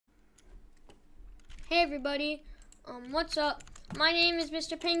Hey everybody, what's up? My name is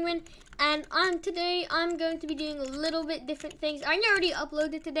Mr. Penguin, and today I'm going to be doing a little bit different things. I already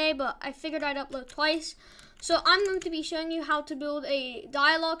uploaded today, but I figured I'd upload twice. So I'm going to be showing you how to build a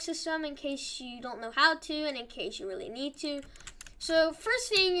dialogue system in case you don't know how to, and in case you really need to. So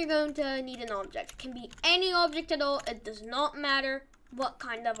first thing, you're going to need an object. It can be any object at all. It does not matter what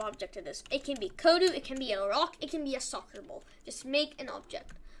kind of object it is. It can be Kodu, it can be a rock, it can be a soccer ball. Just make an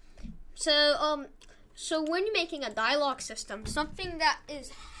object. So when you're making a dialogue system, something that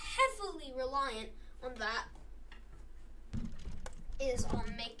is heavily reliant on that is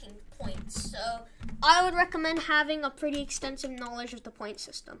on making points. So I would recommend having a pretty extensive knowledge of the point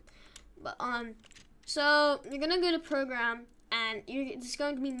system. But so you're gonna go to program, and it's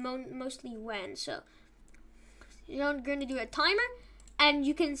going to be mostly when. So you're going to do a timer, and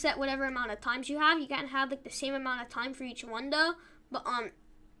you can set whatever amount of times you have. You can't have like the same amount of time for each one though. But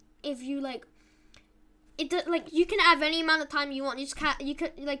if you you can have any amount of time you want. You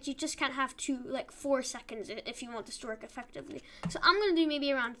just can't have 4 seconds if you want this to work effectively. So I'm gonna do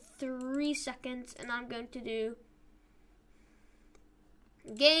maybe around 3 seconds, and I'm going to do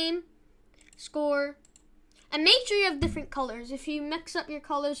game, score, and make sure you have different colors. If you mix up your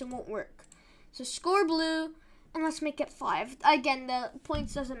colors, it won't work. So score blue, and let's make it 5. Again, the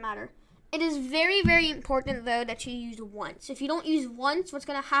points doesn't matter. It is very, very important though that you use once. If you don't use once, what's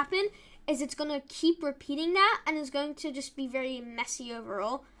gonna happen is it's going to keep repeating that, and it's going to just be very messy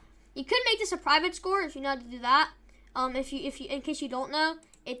overall. You could make this a private score if you know how to do that. If you in case you don't know,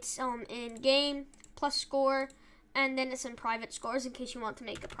 it's in game plus score, and then it's in private scores in case you want to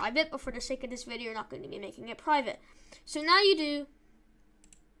make it private. But for the sake of this video, you're not going to be making it private. So now you do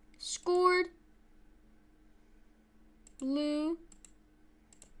scored blue,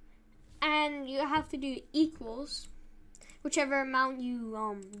 and you have to do equals whichever amount you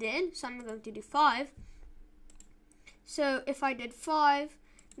did. So I'm going to do 5. So if I did 5,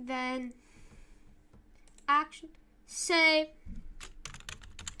 then action, say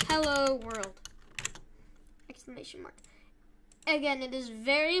hello world, exclamation mark. Again, it is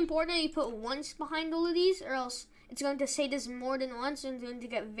very important that you put once behind all of these, or else it's going to say this more than once, and it's going to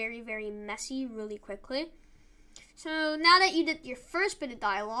get very, very messy really quickly. So now that you did your first bit of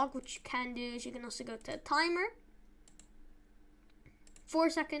dialogue, what you can do is you can also go to timer, 4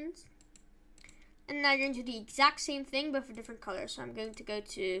 seconds, and now you're going to do the exact same thing but for different colors. So I'm going to go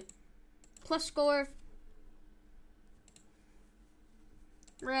to plus score,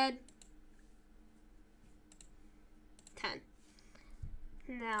 red, 10.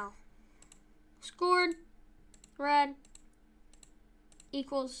 Now scored, red,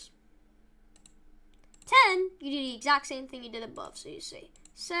 equals 10. You do the exact same thing you did above. So you say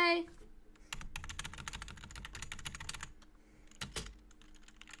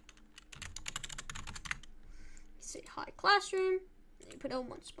hi classroom, and you put a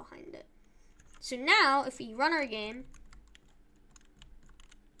once behind it. So now if we run our game,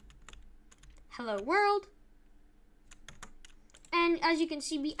 hello world, and as you can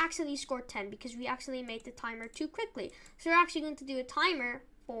see, we actually scored 10 because we actually made the timer too quickly. So we're actually going to do a timer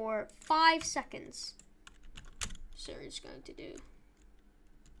for 5 seconds. So we're just going to do,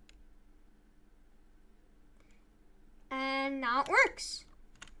 and now it works.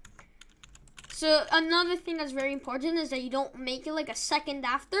 So another thing that's very important is that you don't make it like a second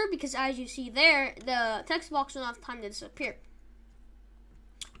after, because as you see there, the text box will not have time to disappear.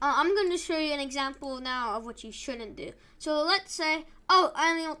 I'm going to show you an example now of what you shouldn't do. So let's say,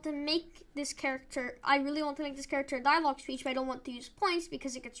 I really want to make this character a dialogue speech, but I don't want to use points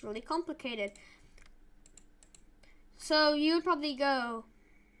because it gets really complicated. So you would probably go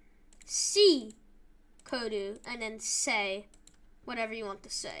see Kodu and then say whatever you want to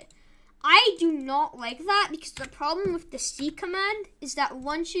say. I do not like that because the problem with the C command is that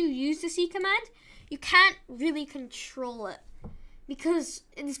once you use the C command, you can't really control it, because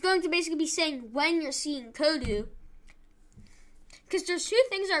it's going to basically be saying when you're seeing Kodu. Because there's 2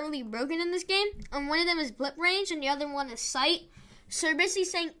 things that are really broken in this game, and one of them is blip range and the other one is sight. So you're basically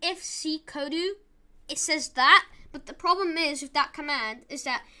saying if see Kodu, it says that, but the problem is with that command is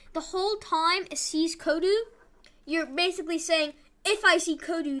that the whole time it sees Kodu, you're basically saying, if I see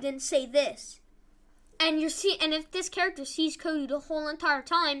Kodu, then say this. And if this character sees Kodu the whole entire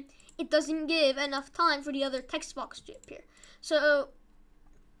time, it doesn't give enough time for the other text box to appear. So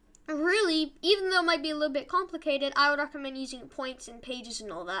really, even though it might be a little bit complicated, I would recommend using points and pages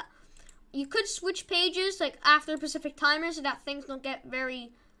and all that. You could switch pages like after specific timers so that things don't get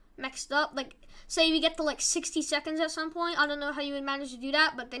very mixed up. Like say you get to 60 seconds at some point. I don't know how you would manage to do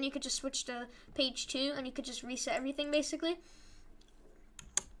that, but then you could just switch to page 2 and you could just reset everything basically.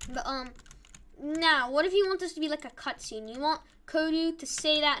 But Now, what if you want this to be like a cutscene? You want Kodu to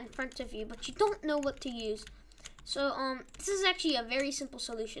say that in front of you, but you don't know what to use. So, this is actually a very simple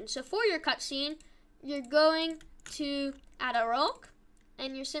solution. So, for your cutscene, you're going to add a rock,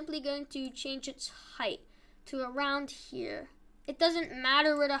 and you're simply going to change its height to around here. It doesn't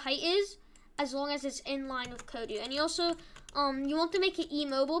matter where the height is, as long as it's in line with Kodu. And you also, you want to make it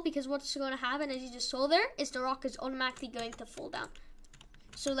immobile, because what's going to happen, as you just saw there, is the rock is automatically going to fall down.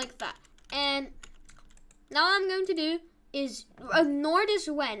 So, like that. And now what I'm going to do is ignore this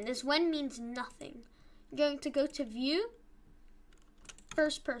when. This when means nothing. I'm going to go to view,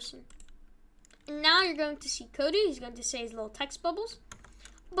 first person. And now you're going to see Kodu. He's going to say his little text bubbles.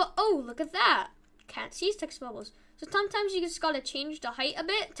 But oh, look at that. Can't see his text bubbles. So sometimes you just gotta change the height a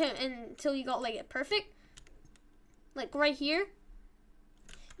bit until you got like it perfect. Like right here.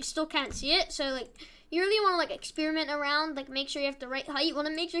 You still can't see it. So like you really want to like experiment around, like make sure you have the right height. You want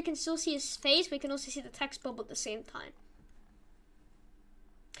to make sure you can still see his face, but you can also see the text bubble at the same time.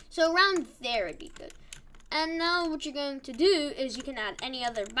 So around there would be good. And now what you're going to do is you can add any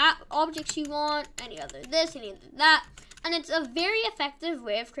other objects you want, any other this, any other that. And it's a very effective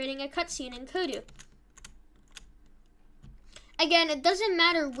way of creating a cutscene in Kodu. Again, it doesn't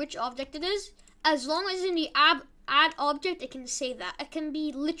matter which object it is. As long as in the add object, it can say that. It can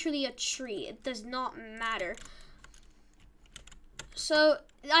be literally a tree. It does not matter. So,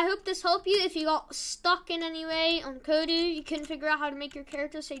 I hope this helped you. If you got stuck in any way on Kodu, you couldn't figure out how to make your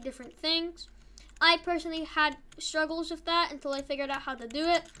character say different things. I personally had struggles with that until I figured out how to do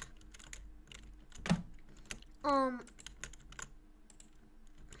it.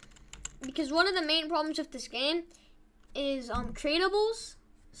 Because one of the main problems with this game is creatables,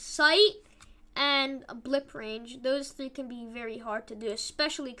 sight, and blip range. Those three can be very hard to do,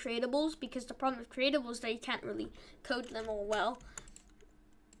 especially creatables, because the problem with creatables is that you can't really code them all well.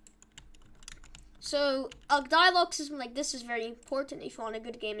 So a dialogue system like this is very important if you want a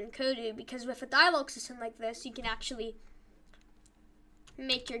good game in Kodu, because with a dialogue system like this, you can actually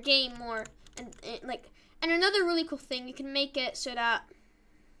make your game more and another really cool thing, you can make it so that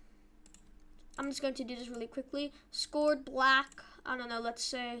I'm just going to do this really quickly. Scored black. I don't know. Let's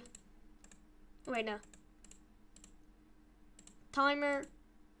say. Wait, no. Timer.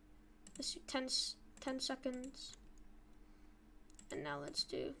 Let's do 10 seconds. And now let's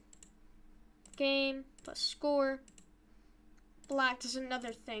do game plus score. Black is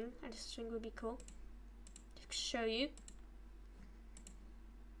another thing. I just think would be cool to show you.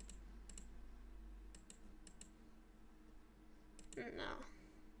 No.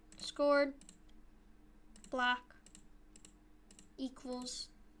 Scored. Black equals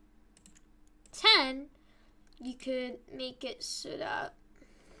 10, you could make it so that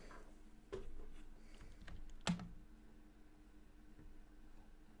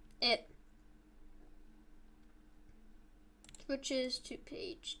it switches to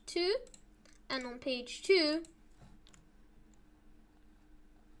page 2, and on page 2,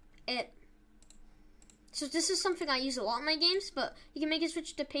 so this is something I use a lot in my games, but you can make it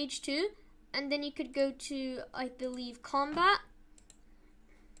switch to page 2, and then you could go to, I believe, combat.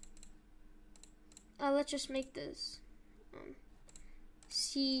 Let's just make this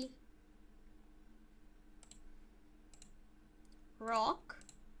C rock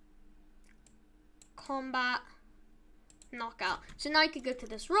combat knockout. So now you could go to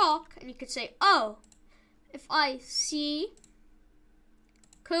this rock and you could say, oh, if I see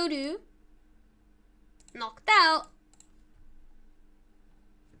Kodu knocked out,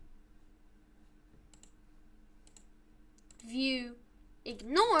 view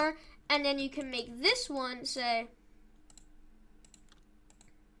ignore, and then you can make this one say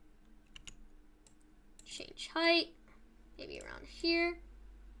change height, maybe around here,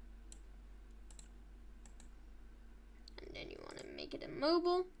 and then you want to make it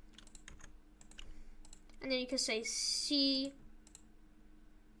immobile, and then you can say see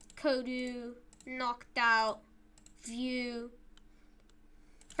Kodu knocked out, view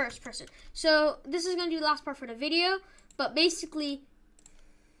first person. So this is going to be the last part for the video, but basically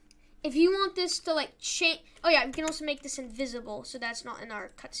if you want this to like change, oh yeah, you can also make this invisible so that's not in our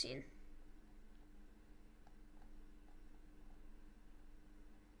cutscene.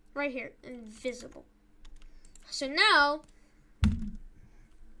 Right here, invisible. So now,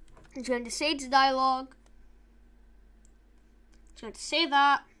 it's going to say its dialogue. It's going to say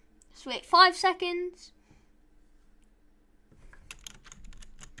that. Just wait 5 seconds.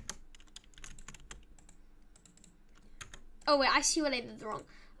 Oh wait, I see what I did wrong.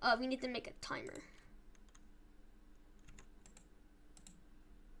 We need to make a timer.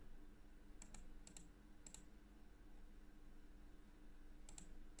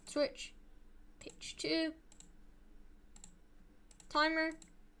 Switch. page 2. Timer.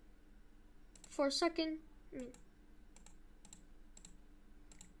 4 seconds.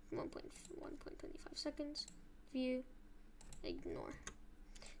 1.25 seconds. View. Ignore.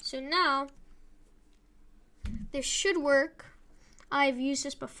 So now, this should work. I've used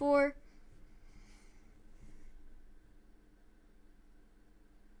this before.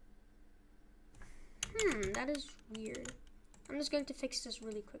 That is weird. I'm just going to fix this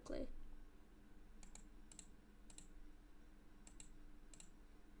really quickly.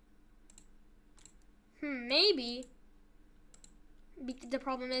 Maybe. The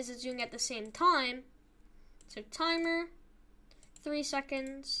problem is it's doing it at the same time. So timer, 3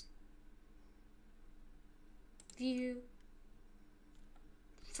 seconds, view,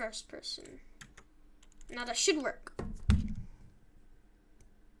 first person. Now that should work.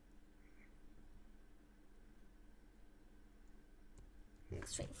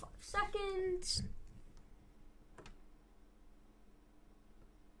 Let's wait 5 seconds.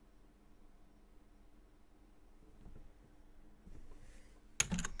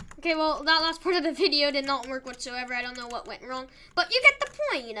 Okay, well, that last part of the video did not work whatsoever. I don't know what went wrong, but you get the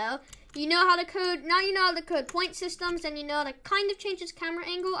point, you know. You know how to code, now you know how to code point systems, and you know how to kind of change its camera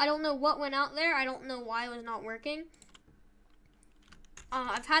angle. I don't know what went out there. I don't know why it was not working.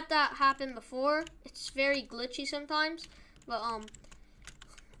 I've had that happen before. It's very glitchy sometimes, but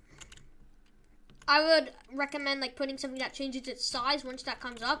I would recommend like putting something that changes its size once that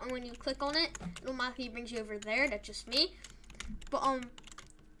comes up, and when you click on it, it automatically brings you over there. That's just me. But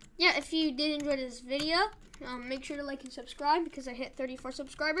yeah, if you did enjoy this video, make sure to like and subscribe because I hit 34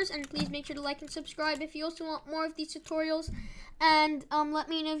 subscribers. And please make sure to like and subscribe if you also want more of these tutorials. And let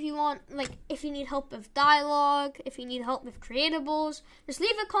me know if you want, like, if you need help with dialogue, if you need help with creatables. Just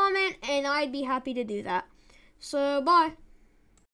leave a comment and I'd be happy to do that. So, bye.